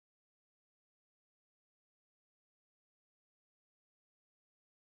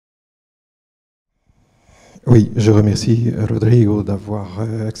Oui, je remercie Rodrigo d'avoir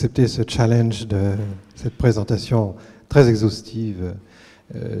accepté ce challenge de cette présentation très exhaustive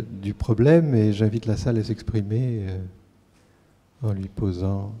du problème, et j'invite la salle à s'exprimer en lui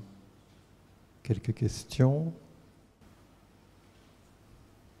posant quelques questions.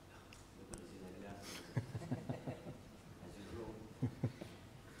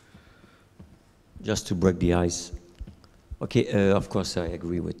 Just to break the ice. Okay, of course I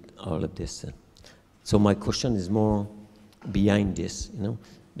agree with all of this. So my question is more behind this, you know.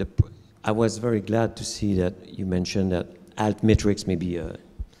 I was very glad to see that you mentioned that Altmetrics maybe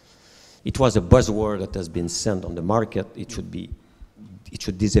it was a buzzword that has been sent on the market. It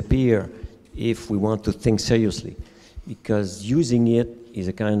should disappear if we want to think seriously, because using it is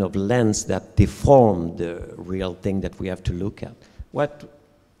a kind of lens that deforms the real thing that we have to look at.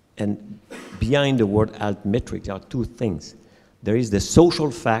 And behind the word Altmetrics are two things. There is the social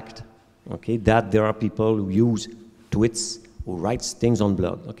fact, okay, that there are people who use tweets, who write things on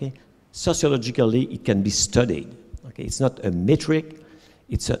blog, okay? Sociologically, it can be studied, okay? It's not a metric,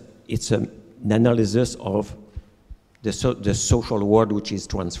 it's an analysis of the social world which is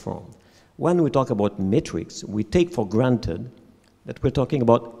transformed. When we talk about metrics, we take for granted that we're talking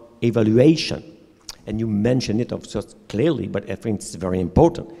about evaluation. And you mentioned it so clearly, but I think it's very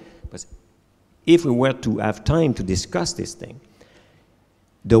important. Because if we were to have time to discuss this thing,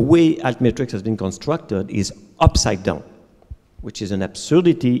 the way Altmetrics has been constructed is upside down, which is an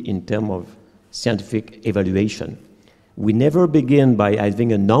absurdity in terms of scientific evaluation. We never begin by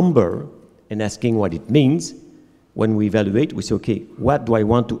having a number and asking what it means. When we evaluate, we say, okay, what do I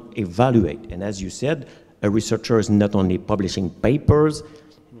want to evaluate? And as you said, a researcher is not only publishing papers,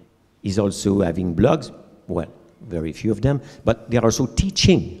 he's also having blogs, well, very few of them, but they're also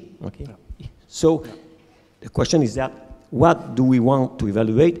teaching, okay? Yeah. So the question is that, what do we want to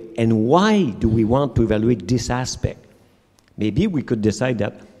evaluate, and why do we want to evaluate this aspect? Maybe we could decide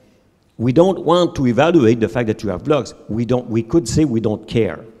that we don't want to evaluate the fact that you have blogs. We could say we don't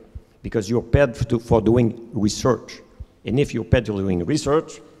care, because you're paid for doing research. And if you're paid for doing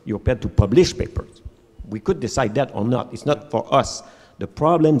research, you're paid to publish papers. We could decide that or not. It's not for us. The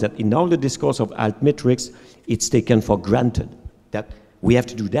problem is that in all the discourse of Altmetrics, it's taken for granted that we have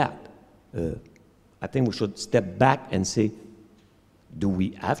to do that. I think we should step back and say, do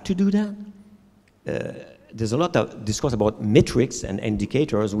we have to do that? There's a lot of discourse about metrics and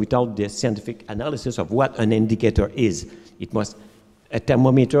indicators without the scientific analysis of what an indicator is. A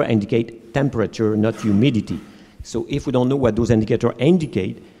thermometer indicate temperature, not humidity. So if we don't know what those indicators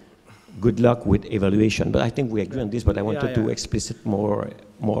indicate, good luck with evaluation. But I think we agree on this, but I wanted to explicit more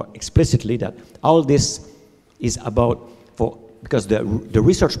explicitly that all this is about, because the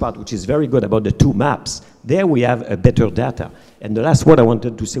research part, which is very good about the two maps, there we have a better data. And the last word I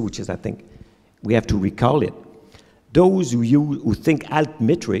wanted to say, which is I think we have to recall it. Those who think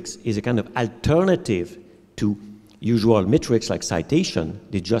Altmetrics is a kind of alternative to usual metrics like citation,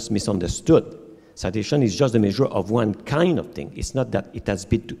 they just misunderstood. Citation is just a measure of one kind of thing. It's not that it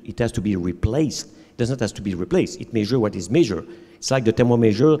has to be replaced. It does not have to be replaced. It measures what is measured. It's like the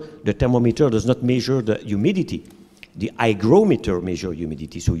thermometer. The thermometer does not measure the humidity. The hygrometer measures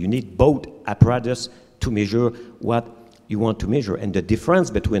humidity. So you need both apparatus to measure what you want to measure. And the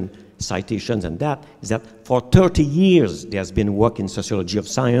difference between citations and that is that for 30 years there has been work in sociology of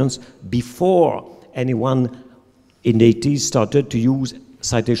science before anyone in the 80s started to use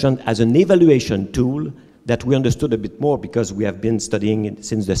citation as an evaluation tool that we understood a bit more because we have been studying it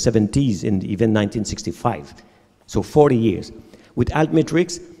since the 70s, in even 1965. So 40 years. With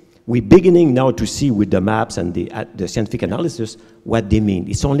Altmetrics, we're beginning now to see with the maps and the scientific analysis what they mean.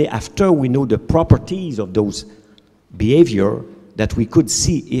 It's only after we know the properties of those behavior that we could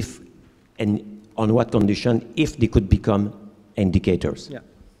see if and on what condition, if they could become indicators. Yeah.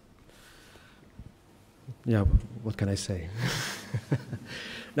 Yeah, what can I say?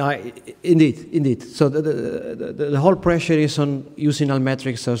 No, indeed. So the whole pressure is on using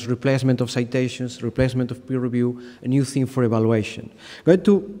Altmetrics as replacement of citations, replacement of peer review, a new thing for evaluation. I'm going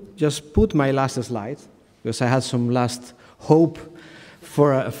to just put my last slide, because I had some last hope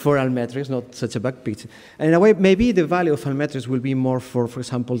for Altmetrics, not such a big picture. And in a way, maybe the value of Altmetrics will be more for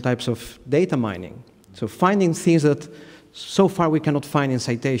example, types of data mining. So finding things that so far we cannot find in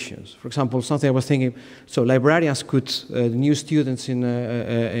citations. For example, something I was thinking, so librarians could, new students in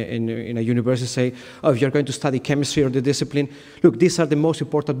a university say, oh, if you're going to study chemistry or the discipline, look, these are the most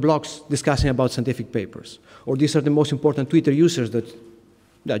important blogs discussing about scientific papers, or these are the most important Twitter users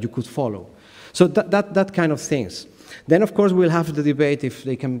that you could follow. So that kind of things. Then, of course, we'll have the debate if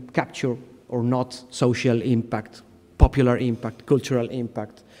they can capture or not social impact, popular impact, cultural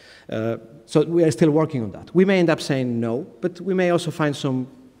impact. So we are still working on that. We may end up saying no, but we may also find some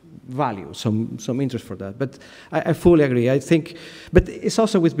value, some interest for that. But I fully agree. I think, but it's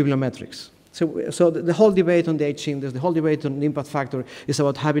also with bibliometrics. So the whole debate on the H-index, the whole debate on the impact factor is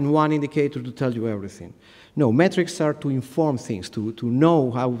about having one indicator to tell you everything. No, metrics are to inform things, to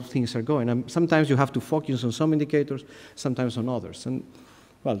know how things are going. And sometimes you have to focus on some indicators, sometimes on others. And,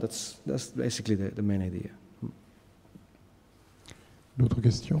 well, that's basically the main idea. D'autres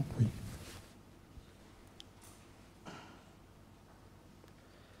questions? Oui.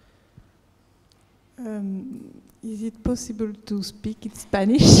 Is it possible to speak in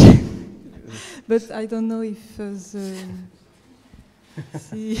Spanish? But I don't know if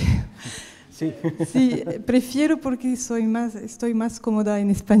sí, prefiero porque estoy más cómoda en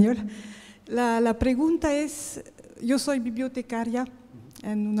español. La pregunta es, yo soy bibliotecaria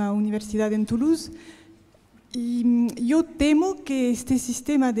en una universidad en Toulouse y yo temo que este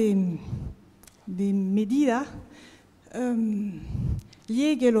sistema de medida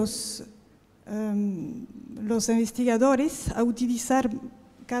llegue los investigadores a utilizar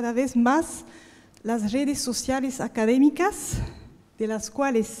cada vez más las redes sociales académicas, de las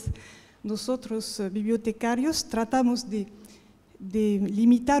cuales nosotros bibliotecarios tratamos de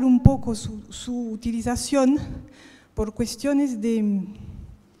limitar un poco su utilización por cuestiones de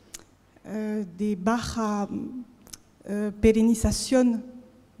baja perenización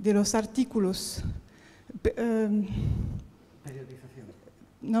de los artículos.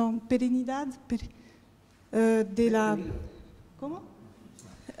 No, perenidad de la... ¿Cómo?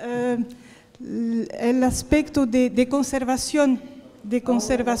 El aspecto de conservación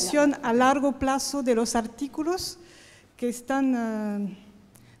a largo plazo de los artículos que están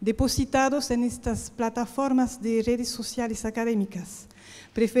depositados en estas plataformas de redes sociales académicas.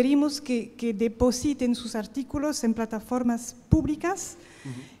 Preferimos que depositen sus artículos en plataformas públicas.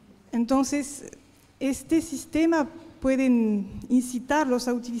 Entonces, este sistema pueden incitarlos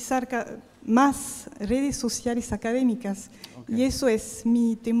a utilizar más redes sociales académicas. Okay. Y eso es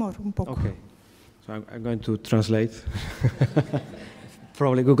mi temor un poco. Okay. So I'm going to translate.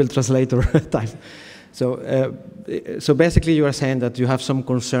 Probably Google Translator type. So basically you are saying that you have some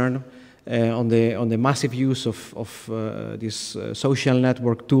concern on the massive use of these social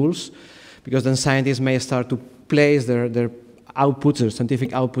network tools, because then scientists may start to place their outputs, their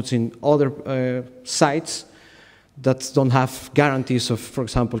scientific outputs in other sites that don't have guarantees of, for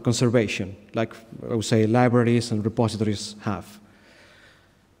example, conservation, like I would say libraries and repositories have.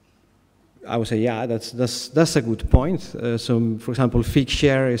 I would say, yeah, that's a good point. So, for example,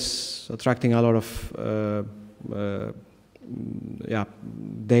 Figshare is attracting a lot of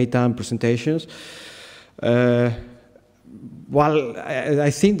data and presentations. Well,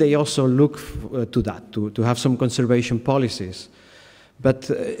 I think they also look to that, to have some conservation policies. But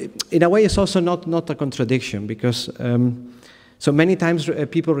in a way, it's also not a contradiction, because so many times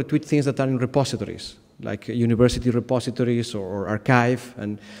people retweet things that are in repositories, like university repositories or archive,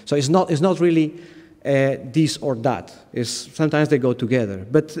 and so it's not really this or that. Sometimes they go together.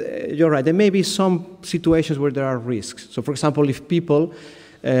 But you're right, there may be some situations where there are risks. So, for example, if people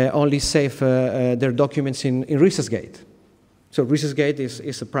only save their documents in ResearchGate. So ResearchGate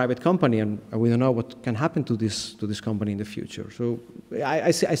is a private company, and we don't know what can happen to this company in the future. So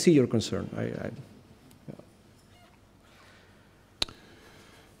I see your concern.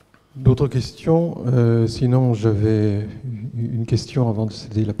 D'autres questions? Sinon, j'avais une question avant de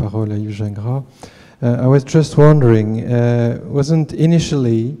céder la parole à Yves Gingras. I was just wondering, wasn't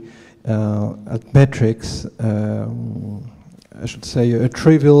initially Altmetrics, I should say, a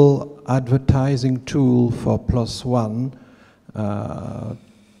trivial advertising tool for +1,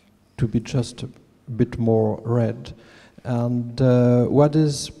 to be just a bit more read? And what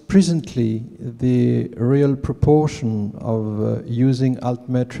is presently the real proportion of using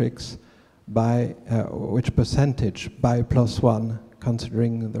Altmetrics by, which percentage by +1,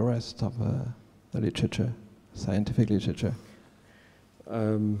 considering the rest of the literature, scientific literature?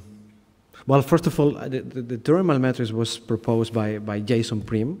 Well, first of all, the term Altmetrics was proposed by Jason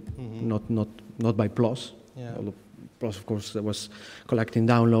Prim, not by PLOS. Yeah. PLOS, of course, was collecting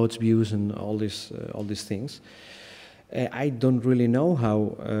downloads, views, and all these things. I don't really know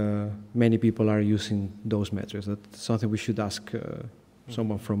how many people are using those metrics. That's something we should ask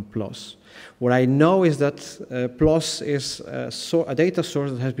someone from PLOS. What I know is that PLOS is a data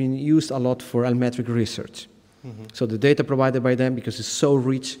source that has been used a lot for Altmetric research. So the data provided by them, because it's so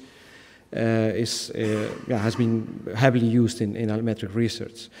rich, has been heavily used in Altmetric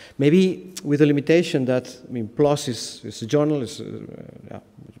research. Maybe with the limitation that, I mean, PLOS is a journal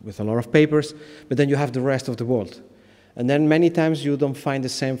with a lot of papers, but then you have the rest of the world. And then many times you don't find the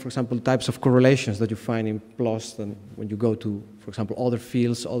same, for example, types of correlations that you find in PLOS than when you go to, for example, other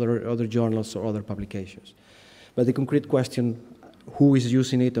fields, other journals or other publications. But the concrete question, who is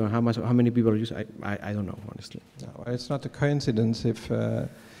using it or how many people are using it, I don't know, honestly. No, it's not a coincidence if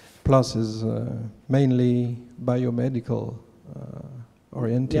PLOS is mainly biomedical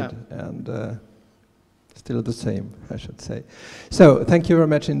oriented and still the same, I should say. So, thank you very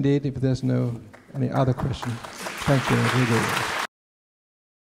much indeed. If there's any other question, thank you, Rodrigo.